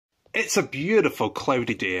It's a beautiful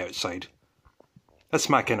cloudy day outside. That's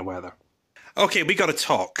my kind of weather. Okay, we got to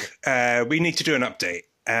talk. We need to do an update.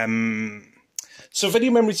 So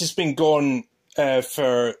Video Memories has been gone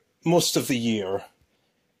for most of the year,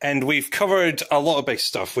 and we've covered a lot of big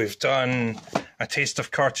stuff. We've done A Taste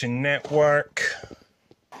of Cartoon Network.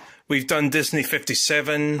 We've done Disney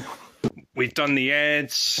 57. We've done The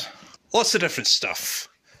Eds. Lots of different stuff.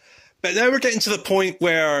 But now we're getting to the point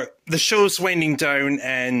where the show's winding down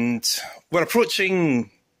and we're approaching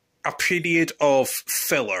a period of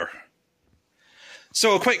filler.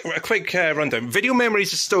 So a quick rundown. Video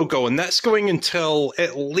Memories is still going. That's going until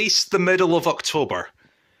at least the middle of October.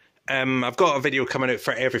 I've got a video coming out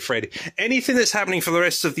for every Friday. Anything that's happening for the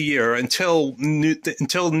rest of the year until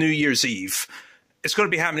New Year's Eve, it's going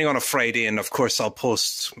to be happening on a Friday, and of course I'll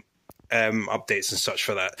post updates and such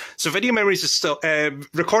for that. So Video Memories is still,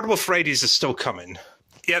 Recordable Fridays is still coming.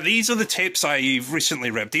 Yeah, these are the tapes I've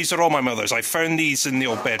recently ripped. These are all my mother's. I found these in the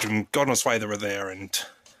old bedroom. God knows why they were there. And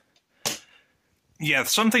yeah,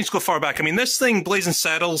 some things go far back. I mean, this thing, Blazing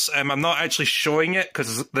Saddles, I'm not actually showing it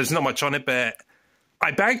because there's not much on it, but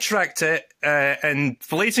I backtracked it, and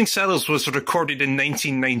Blazing Saddles was recorded in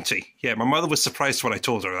 1990. Yeah, my mother was surprised when I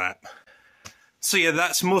told her that. So yeah,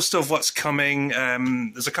 that's most of what's coming.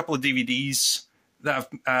 There's a couple of DVDs that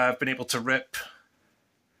I've been able to rip,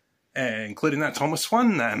 including that Thomas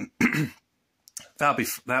one. That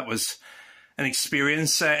was an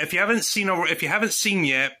experience. If you haven't seen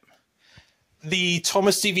yet, the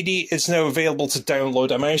Thomas DVD is now available to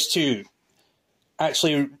download. I managed to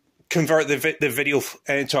actually convert the video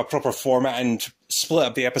into a proper format and split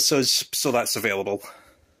up the episodes, so that's available.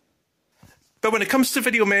 But when it comes to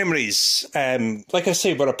Video Memories, like I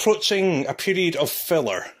say, we're approaching a period of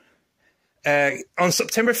filler. On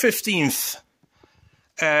September 15th,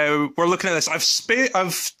 we're looking at this. I've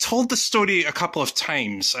told the story a couple of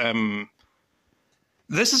times.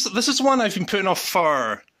 This is one I've been putting off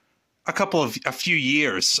for a few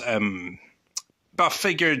years. But I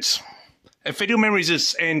figured if Video Memories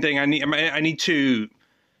is ending, I need to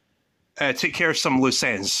take care of some loose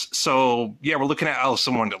ends. So yeah, we're looking at Alice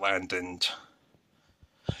in Wonderland, and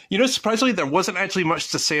you know, surprisingly, there wasn't actually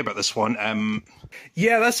much to say about this one.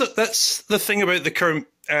 Yeah, that's the thing about the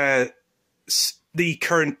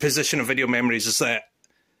current position of Video Memories, is that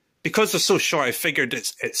because they're so short, I figured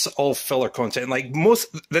it's all filler content. Like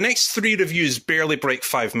the next 3 reviews barely break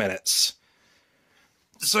 5 minutes.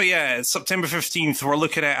 So yeah, September 15th, we're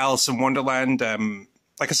looking at Alice in Wonderland.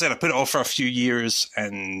 Like I said, I put it off for a few years,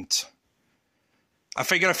 and I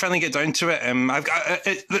figured I'd finally get down to it.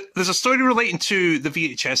 There's a story relating to the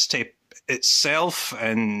VHS tape itself,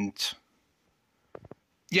 and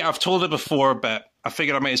yeah, I've told it before, but I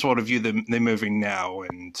figured I might as well review the movie now,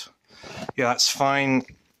 and yeah, that's fine.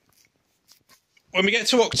 When we get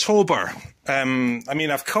to October, I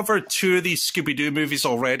mean, I've covered 2 of these Scooby-Doo movies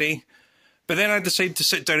already, but then I decided to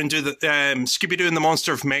sit down and do the Scooby-Doo and the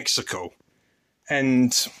Monster of Mexico,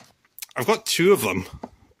 and I've got 2 of them.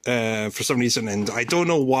 For some reason, and I don't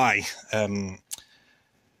know why.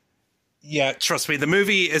 Yeah, trust me, the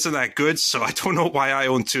movie isn't that good, so I don't know why I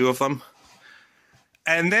own 2 of them.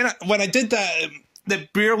 And then when I did that,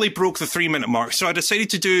 that barely broke the 3-minute mark, so I decided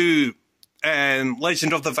to do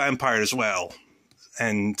Legend of the Vampire as well.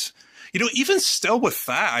 And you know, even still with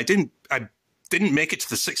that, I didn't make it to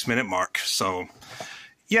the 6-minute mark. So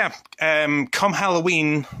yeah, come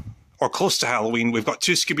Halloween, or close to Halloween, we've got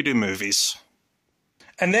 2 Scooby-Doo movies.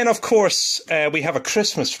 And then, of course, we have a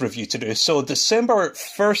Christmas review to do. So December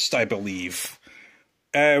 1st, I believe,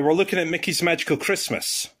 we're looking at Mickey's Magical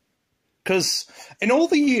Christmas. Because in all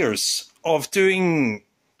the years of doing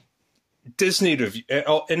Disney review,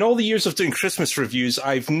 in all the years of doing Christmas reviews,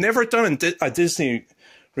 I've never done a Disney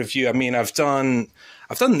review. I mean, I've done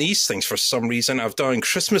these things for some reason. I've done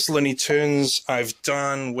Christmas Looney Tunes. I've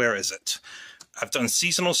done, where is it? I've done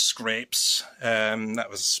Seasonal Scrapes. That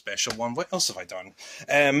was a special one. What else have I done?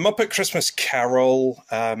 Muppet Christmas Carol.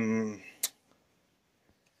 Oh,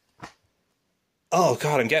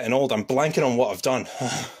 God, I'm getting old. I'm blanking on what I've done.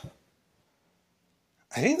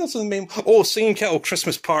 I think those are the main... Oh, Singing Kettle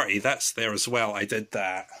Christmas Party. That's there as well. I did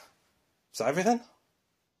that. Is that everything?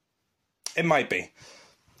 It might be.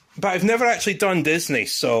 But I've never actually done Disney,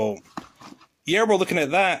 so... Yeah, we're looking at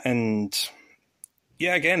that, and...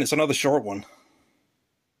 Yeah, again, it's another short one.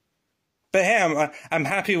 But hey, I'm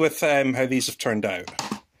happy with how these have turned out.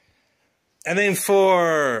 And then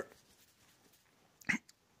for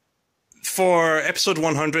episode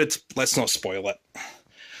 100, let's not spoil it.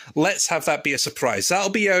 Let's have that be a surprise. That'll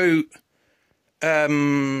be out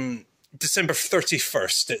December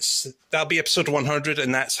 31st. That'll be episode 100,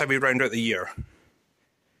 and that's how we round out the year.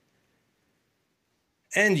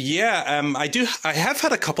 And yeah, I have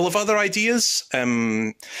had a couple of other ideas.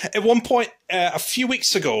 At one point, a few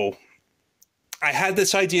weeks ago, I had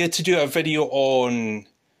this idea to do a video on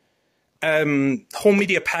home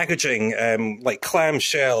media packaging, like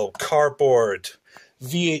clamshell, cardboard,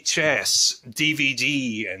 VHS,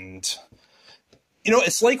 DVD, and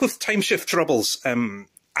it's like with Time Shift Troubles. I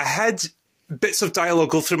had bits of dialogue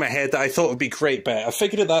go through my head that I thought would be great, but I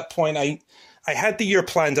figured at that point I had the year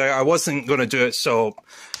planned out. I wasn't going to do it, so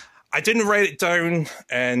I didn't write it down,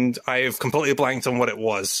 and I've completely blanked on what it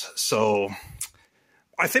was. So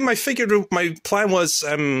I think my plan was,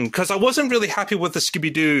 because I wasn't really happy with the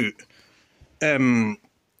Scooby-Doo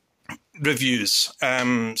reviews,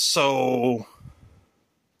 so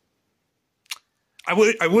I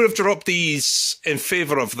would have dropped these in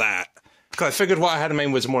favor of that, because I figured what I had in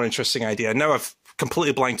mind was a more interesting idea. Now I've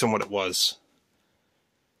completely blanked on what it was.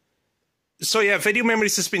 So yeah, Video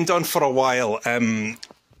Memories has been done for a while. There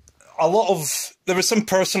were some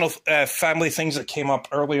personal family things that came up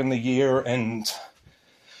earlier in the year, and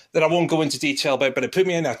that I won't go into detail about, but it put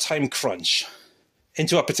me in a time crunch,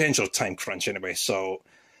 into a potential time crunch anyway. So,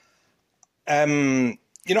 I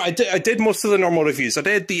did most of the normal reviews. I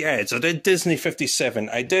did The Edge, I did Disney 57,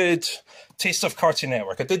 I did Taste of Cartoon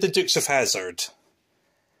Network, I did The Dukes of Hazzard.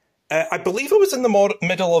 I believe I was in the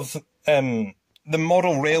middle of the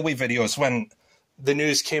model railway videos when the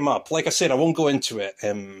news came up. Like I said, I won't go into it.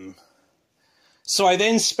 So I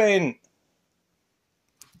then spent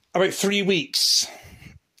about 3 weeks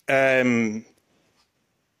writing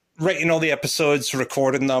all the episodes,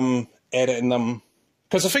 recording them, editing them.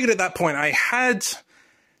 Because I figured at that point I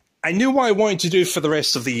knew what I wanted to do for the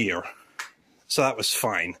rest of the year. So that was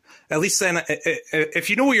fine. At least then, if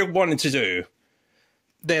you know what you're wanting to do,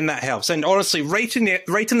 then that helps. And honestly, writing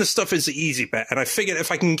the stuff is the easy bit. And I figured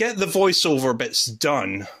if I can get the voiceover bits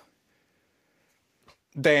done,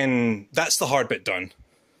 then that's the hard bit done.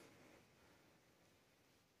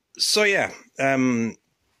 So yeah,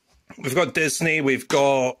 we've got Disney, we've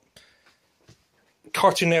got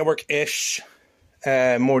Cartoon Network-ish,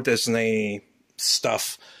 more Disney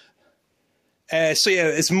stuff. So yeah,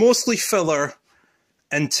 it's mostly filler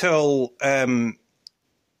until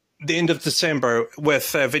the end of December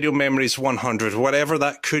with Video Memories 100, whatever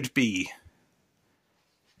that could be.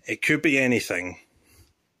 It could be anything.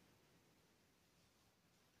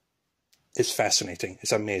 It's fascinating.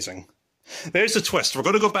 It's amazing. There's a twist. We're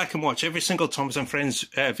going to go back and watch every single Thomas and Friends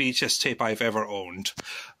VHS tape I've ever owned.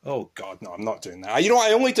 Oh, God, no, I'm not doing that.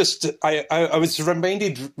 I was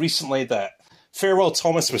reminded recently that Farewell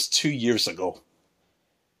Thomas was 2 years ago.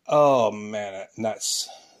 Oh, man,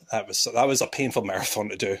 that was a painful marathon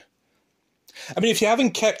to do. I mean, if you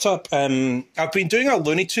haven't kept up, I've been doing a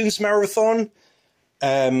Looney Tunes marathon.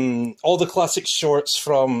 All the classic shorts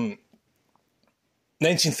from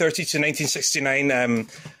 1930 to 1969.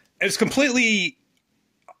 It's completely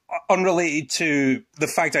unrelated to the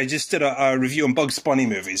fact I just did a review on Bugs Bunny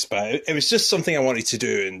movies, but it was just something I wanted to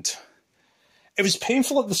do, and it was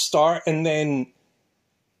painful at the start, and then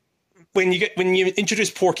when you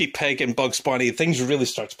introduce Porky Pig and Bugs Bunny, things really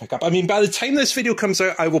start to pick up. I mean, by the time this video comes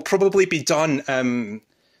out, I will probably be done.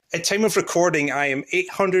 At time of recording, I am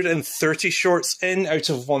 830 shorts in out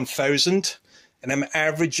of 1,000, and I'm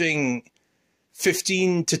averaging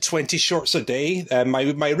 15 to 20 shorts a day.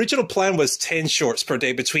 My original plan was 10 shorts per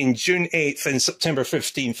day between June 8th and September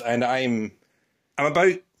 15th, and I'm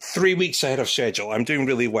about 3 weeks ahead of schedule. I'm doing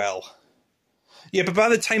really well. Yeah, but by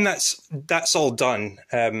the time that's all done,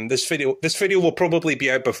 this video will probably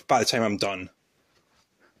be out by the time I'm done.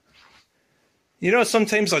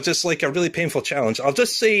 Sometimes I just like a really painful challenge. I'll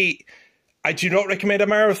just say I do not recommend a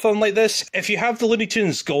marathon like this. If you have the Looney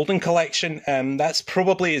Tunes Golden Collection, that's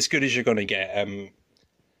probably as good as you're going to get.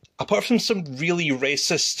 Apart from some really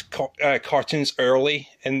racist cartoons early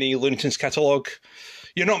in the Looney Tunes catalogue,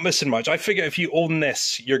 you're not missing much. I figure if you own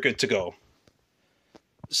this, you're good to go.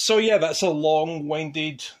 So yeah, that's a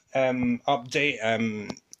long-winded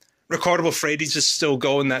update. Recordable Fridays is still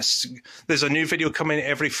going. There's a new video coming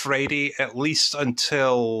every Friday, at least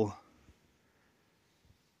until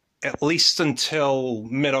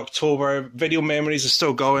mid-October. Video Memories is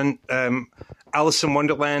still going. Alice in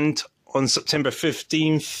Wonderland on September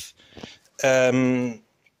 15th. 2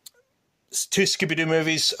 Scooby-Doo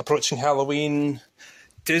movies approaching Halloween.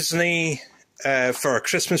 Disney for a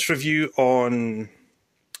Christmas review on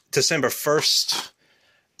December 1st.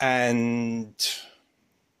 And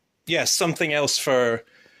yeah, something else for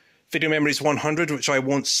Video Memories 100, which I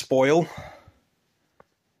won't spoil.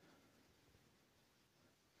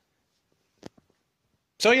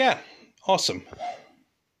 So yeah, awesome.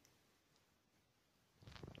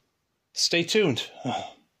 stay tuned.